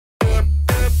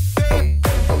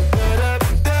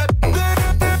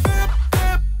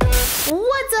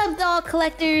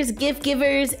collectors, gift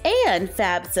givers, and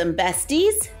fabsome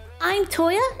besties. I'm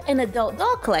Toya, an adult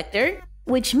doll collector,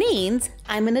 which means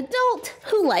I'm an adult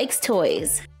who likes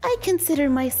toys. I consider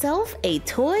myself a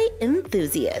toy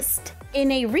enthusiast.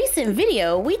 In a recent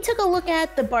video, we took a look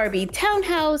at the Barbie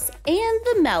Townhouse and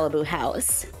the Malibu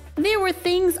House. There were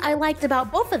things I liked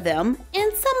about both of them,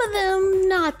 and some of them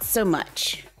not so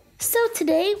much. So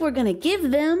today we're gonna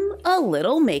give them a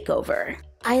little makeover.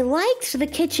 I liked the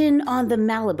kitchen on the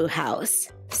Malibu House,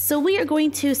 so we are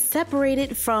going to separate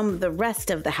it from the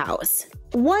rest of the house.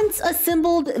 Once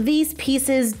assembled, these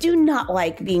pieces do not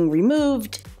like being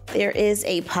removed. There is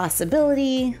a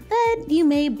possibility that you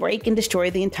may break and destroy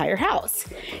the entire house.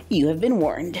 You have been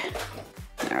warned.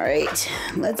 All right,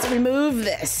 let's remove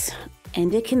this.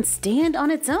 And it can stand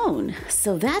on its own,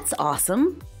 so that's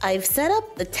awesome. I've set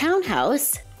up the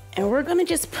townhouse, and we're gonna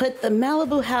just put the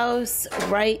Malibu house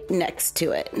right next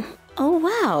to it. Oh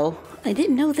wow, I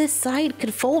didn't know this side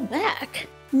could fold back.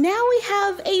 Now we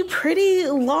have a pretty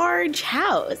large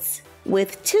house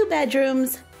with 2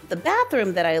 bedrooms, the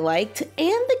bathroom that I liked, and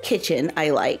the kitchen I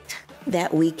liked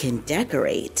that we can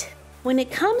decorate. When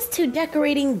it comes to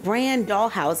decorating brand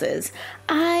dollhouses,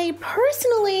 I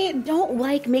personally don't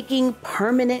like making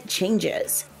permanent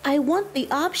changes. I want the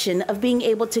option of being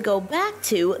able to go back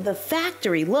to the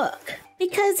factory look.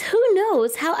 Because who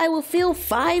knows how I will feel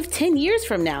 5-10 years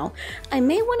from now. I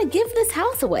may want to give this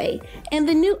house away, and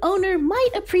the new owner might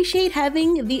appreciate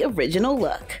having the original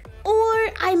look.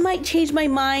 Or I might change my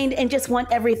mind and just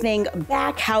want everything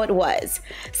back how it was.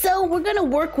 So we're gonna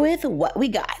work with what we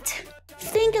got.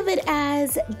 Think of it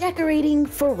as decorating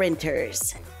for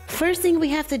renters. First thing we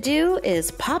have to do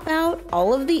is pop out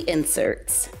all of the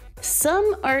inserts.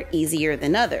 Some are easier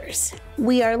than others.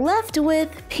 We are left with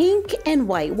pink and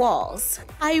white walls.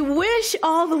 I wish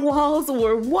all the walls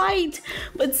were white,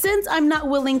 but since I'm not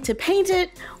willing to paint it,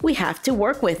 we have to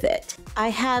work with it. I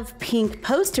have pink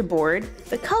poster board.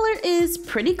 The color is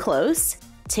pretty close.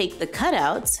 Take the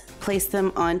cutouts, place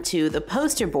them onto the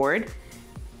poster board,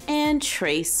 and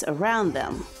trace around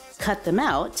them. Cut them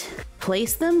out,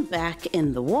 place them back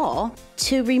in the wall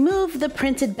to remove the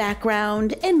printed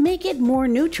background and make it more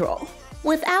neutral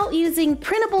without using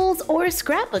printables or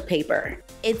scrapbook paper.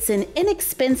 It's an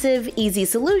inexpensive, easy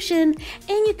solution,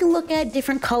 and you can look at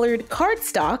different colored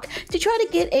cardstock to try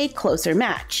to get a closer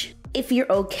match. If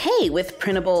you're okay with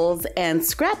printables and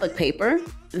scrapbook paper,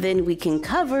 then we can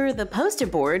cover the poster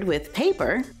board with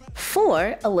paper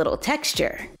for a little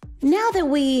texture. Now that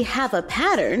we have a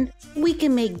pattern, we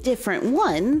can make different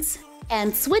ones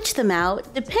and switch them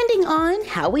out depending on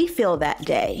how we feel that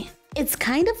day. It's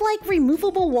kind of like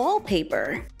removable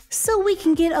wallpaper, so we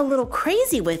can get a little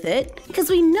crazy with it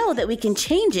because we know that we can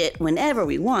change it whenever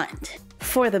we want.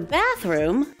 For the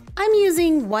bathroom, I'm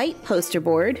using white poster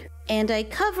board and I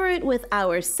cover it with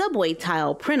our subway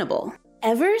tile printable.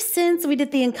 Ever since we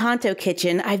did the Encanto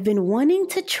kitchen, I've been wanting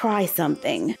to try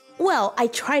something. Well, I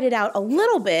tried it out a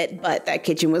little bit, but that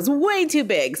kitchen was way too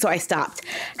big, so I stopped.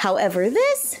 However,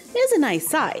 this is a nice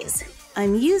size.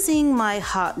 I'm using my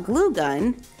hot glue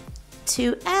gun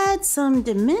to add some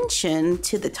dimension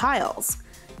to the tiles.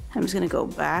 I'm just gonna go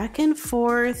back and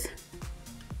forth,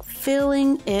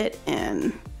 filling it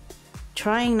in,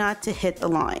 trying not to hit the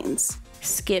lines.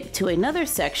 Skip to another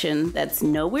section that's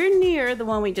nowhere near the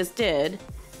one we just did,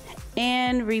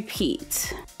 and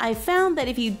repeat. I found that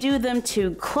if you do them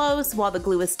too close while the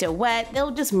glue is still wet,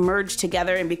 they'll just merge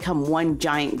together and become one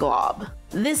giant glob.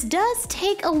 This does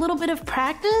take a little bit of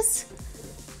practice,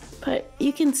 but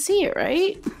you can see it,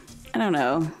 right? I don't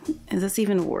know, is this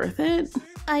even worth it?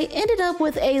 I ended up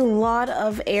with a lot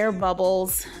of air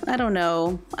bubbles. I don't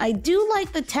know, I do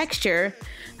like the texture,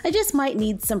 I just might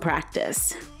need some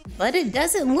practice. But it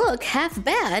doesn't look half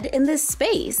bad in this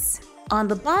space. On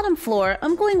the bottom floor,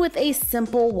 I'm going with a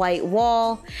simple white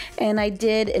wall, and I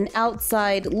did an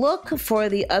outside look for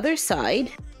the other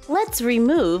side. Let's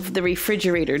remove the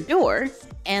refrigerator door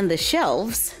and the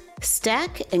shelves,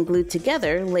 stack and glue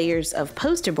together layers of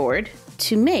poster board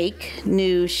to make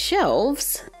new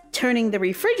shelves, turning the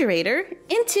refrigerator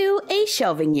into a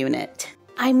shelving unit.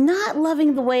 I'm not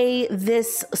loving the way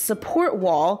this support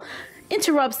wall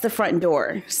interrupts the front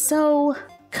door, so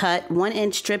cut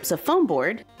 1-inch strips of foam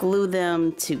board, glue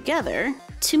them together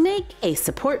to make a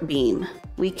support beam.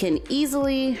 We can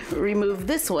easily remove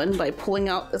this one by pulling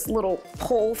out this little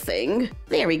pole thing.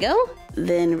 There we go.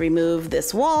 Then remove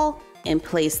this wall and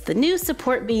place the new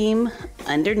support beam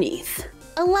underneath,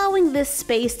 allowing this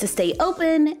space to stay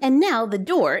open, and now the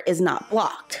door is not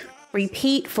blocked.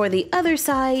 Repeat for the other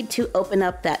side to open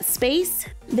up that space.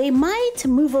 They might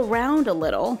move around a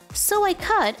little, so I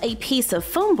cut a piece of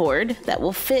foam board that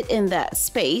will fit in that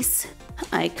space.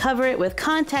 I cover it with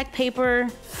contact paper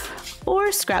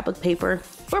or scrapbook paper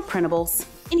or printables.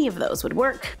 Any of those would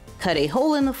work. Cut a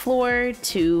hole in the floor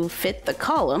to fit the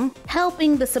column,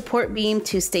 helping the support beam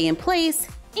to stay in place,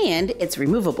 and it's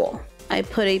removable. I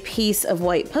put a piece of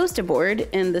white poster board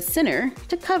in the center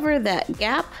to cover that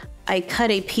gap. I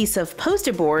cut a piece of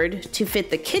poster board to fit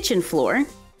the kitchen floor.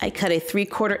 I cut a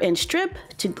 3/4 inch strip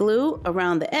to glue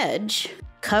around the edge.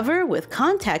 Cover with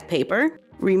contact paper.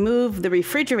 Remove the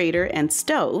refrigerator and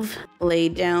stove. Lay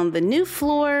down the new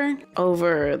floor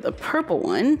over the purple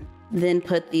one. Then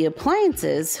put the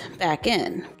appliances back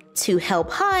in to help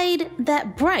hide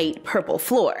that bright purple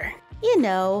floor. You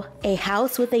know, a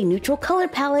house with a neutral color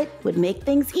palette would make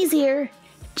things easier.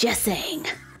 Just saying.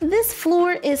 This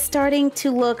floor is starting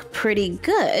to look pretty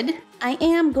good. I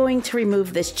am going to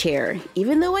remove this chair.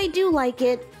 Even though I do like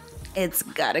it, it's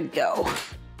gotta go.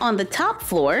 On the top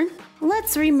floor,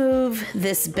 let's remove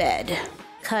this bed.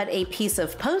 Cut a piece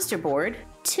of poster board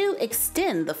to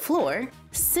extend the floor.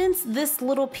 Since this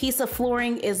little piece of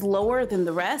flooring is lower than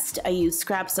the rest, I use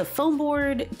scraps of foam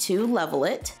board to level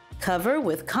it. Cover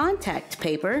with contact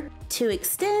paper to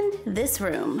extend this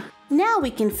room. Now we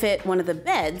can fit one of the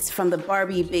beds from the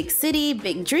Barbie Big City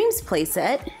Big Dreams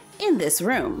playset in this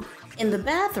room. In the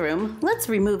bathroom, let's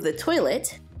remove the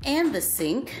toilet and the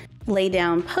sink. Lay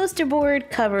down poster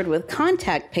board covered with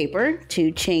contact paper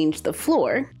to change the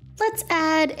floor. Let's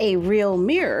add a real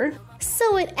mirror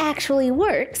so it actually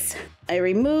works. I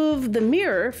remove the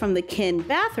mirror from the Ken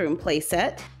bathroom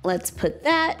playset. Let's put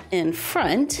that in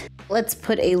front. Let's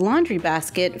put a laundry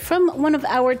basket from one of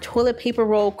our toilet paper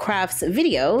roll crafts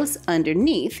videos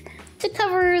underneath to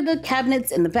cover the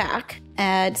cabinets in the back.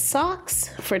 Add socks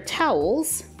for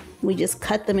towels. We just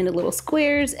cut them into little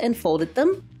squares and folded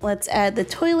them. Let's add the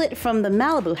toilet from the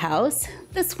Malibu House.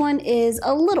 This one is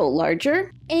a little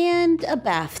larger. And a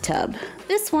bathtub.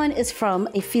 This one is from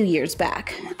a few years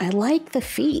back. I like the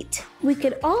feet. We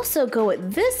could also go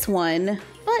with this one,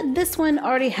 but this one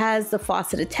already has the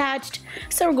faucet attached,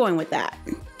 so we're going with that.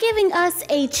 Giving us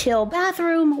a chill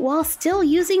bathroom while still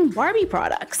using Barbie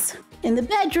products. In the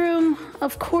bedroom,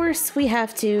 of course, we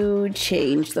have to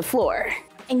change the floor.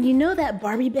 And you know that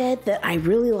Barbie bed that I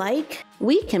really like?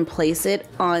 We can place it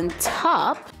on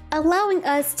top, allowing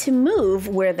us to move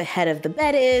where the head of the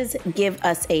bed is, give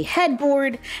us a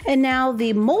headboard, and now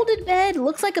the molded bed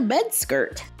looks like a bed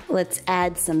skirt. Let's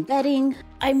add some bedding.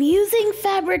 I'm using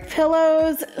fabric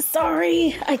pillows.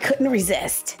 Sorry, I couldn't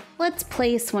resist. Let's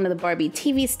place one of the Barbie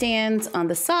TV stands on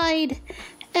the side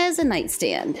as a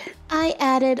nightstand. I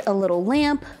added a little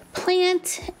lamp,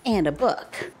 plant, and a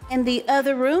book. In the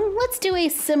other room, let's do a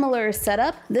similar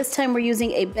setup. This time we're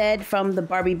using a bed from the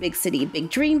Barbie Big City Big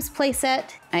Dreams playset.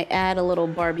 I add a little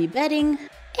Barbie bedding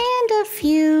and a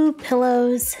few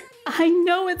pillows. I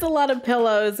know it's a lot of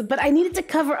pillows, but I needed to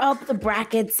cover up the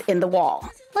brackets in the wall.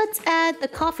 Let's add the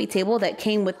coffee table that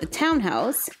came with the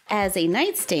Townhouse as a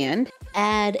nightstand.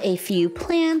 Add a few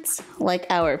plants, like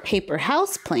our paper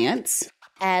house plants.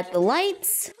 Add the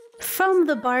lights. From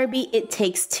the Barbie It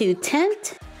Takes Two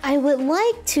tent, I would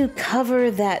like to cover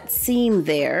that seam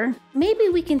there. Maybe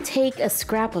we can take a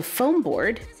scrap of foam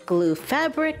board, glue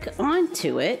fabric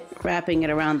onto it, wrapping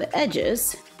it around the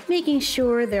edges, making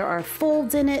sure there are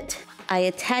folds in it. I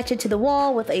attach it to the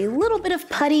wall with a little bit of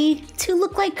putty to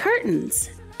look like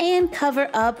curtains and cover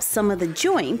up some of the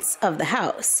joints of the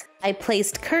house. I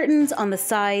placed curtains on the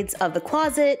sides of the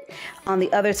closet, on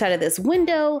the other side of this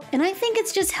window, and I think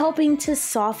it's just helping to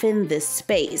soften this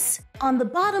space. On the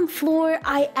bottom floor,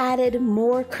 I added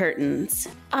more curtains.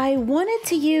 I wanted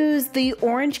to use the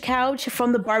orange couch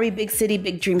from the Barbie Big City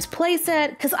Big Dreams playset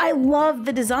because I love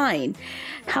the design.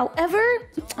 However,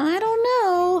 I don't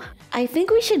know. I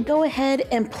think we should go ahead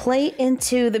and play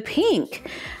into the pink.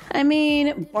 I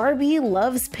mean, Barbie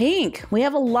loves pink. We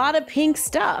have a lot of pink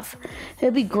stuff.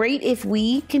 It'd be great if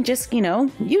we can just,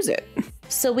 use it.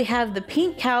 So we have the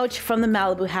pink couch from the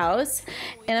Malibu House,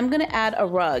 and I'm gonna add a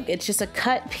rug. It's just a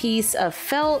cut piece of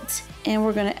felt, and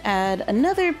we're gonna add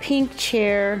another pink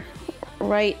chair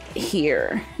right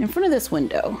here in front of this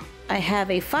window. I have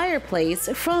a fireplace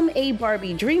from a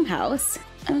Barbie dream house.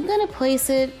 I'm gonna place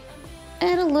it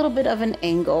at a little bit of an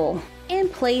angle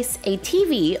and place a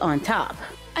TV on top.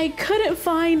 I couldn't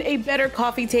find a better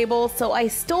coffee table, so I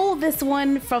stole this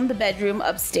one from the bedroom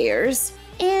upstairs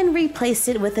and replaced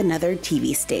it with another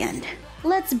TV stand.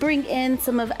 Let's bring in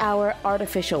some of our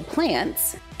artificial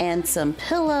plants and some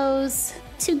pillows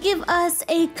to give us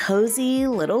a cozy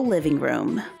little living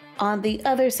room. On the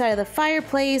other side of the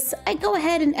fireplace, I go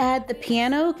ahead and add the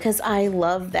piano because I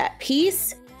love that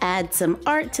piece. Add some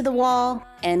art to the wall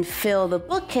and fill the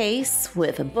bookcase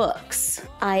with books.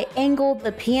 I angled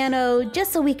the piano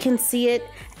just so we can see it,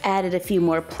 added a few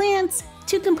more plants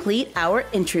to complete our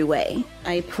entryway.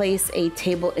 I place a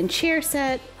table and chair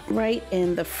set right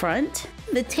in the front.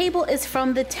 The table is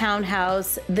from the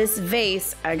Townhouse. This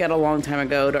vase I got a long time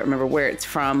ago, don't remember where it's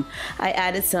from. I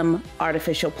added some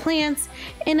artificial plants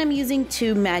and I'm using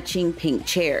 2 matching pink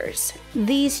chairs.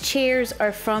 These chairs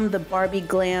are from the Barbie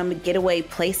Glam Getaway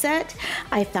playset.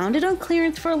 I found it on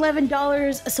clearance for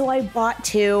 $11, so I bought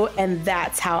 2, and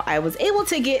that's how I was able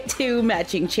to get 2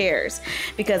 matching chairs,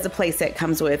 because the playset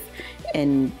comes with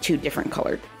in 2 different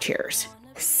colored chairs.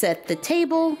 Set the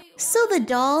table so the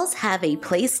dolls have a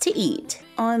place to eat.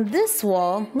 On this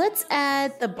wall, let's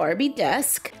add the Barbie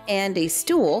desk and a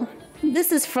stool.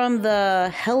 This is from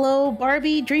the Hello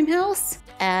Barbie Dream House.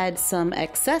 Add some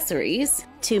accessories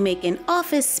to make an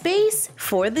office space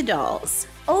for the dolls.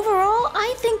 Overall,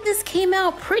 I think this came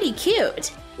out pretty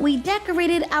cute. We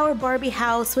decorated our Barbie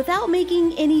house without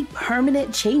making any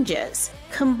permanent changes.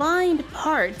 Combined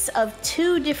parts of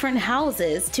 2 different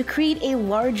houses to create a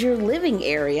larger living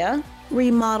area,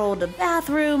 remodeled a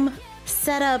bathroom,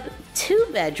 set up 2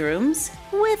 bedrooms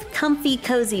with comfy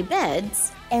cozy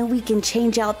beds, and we can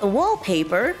change out the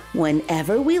wallpaper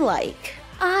whenever we like.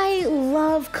 I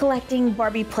love collecting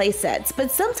Barbie playsets, but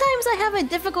sometimes I have a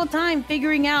difficult time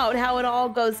figuring out how it all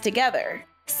goes together.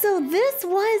 So this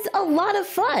was a lot of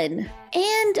fun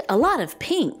and a lot of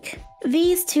pink.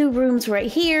 These 2 rooms right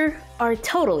here are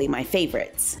totally my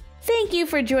favorites. Thank you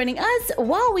for joining us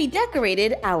while we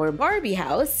decorated our Barbie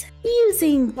house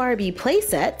using Barbie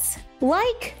playsets.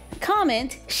 Like,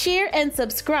 comment, share, and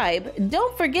subscribe.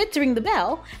 Don't forget to ring the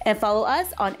bell and follow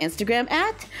us on Instagram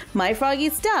at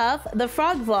MyFroggyStuff, the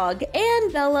Frog Vlog,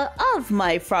 and Bella of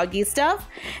MyFroggyStuff.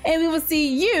 And we will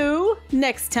see you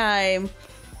next time.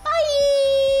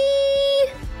 Bye!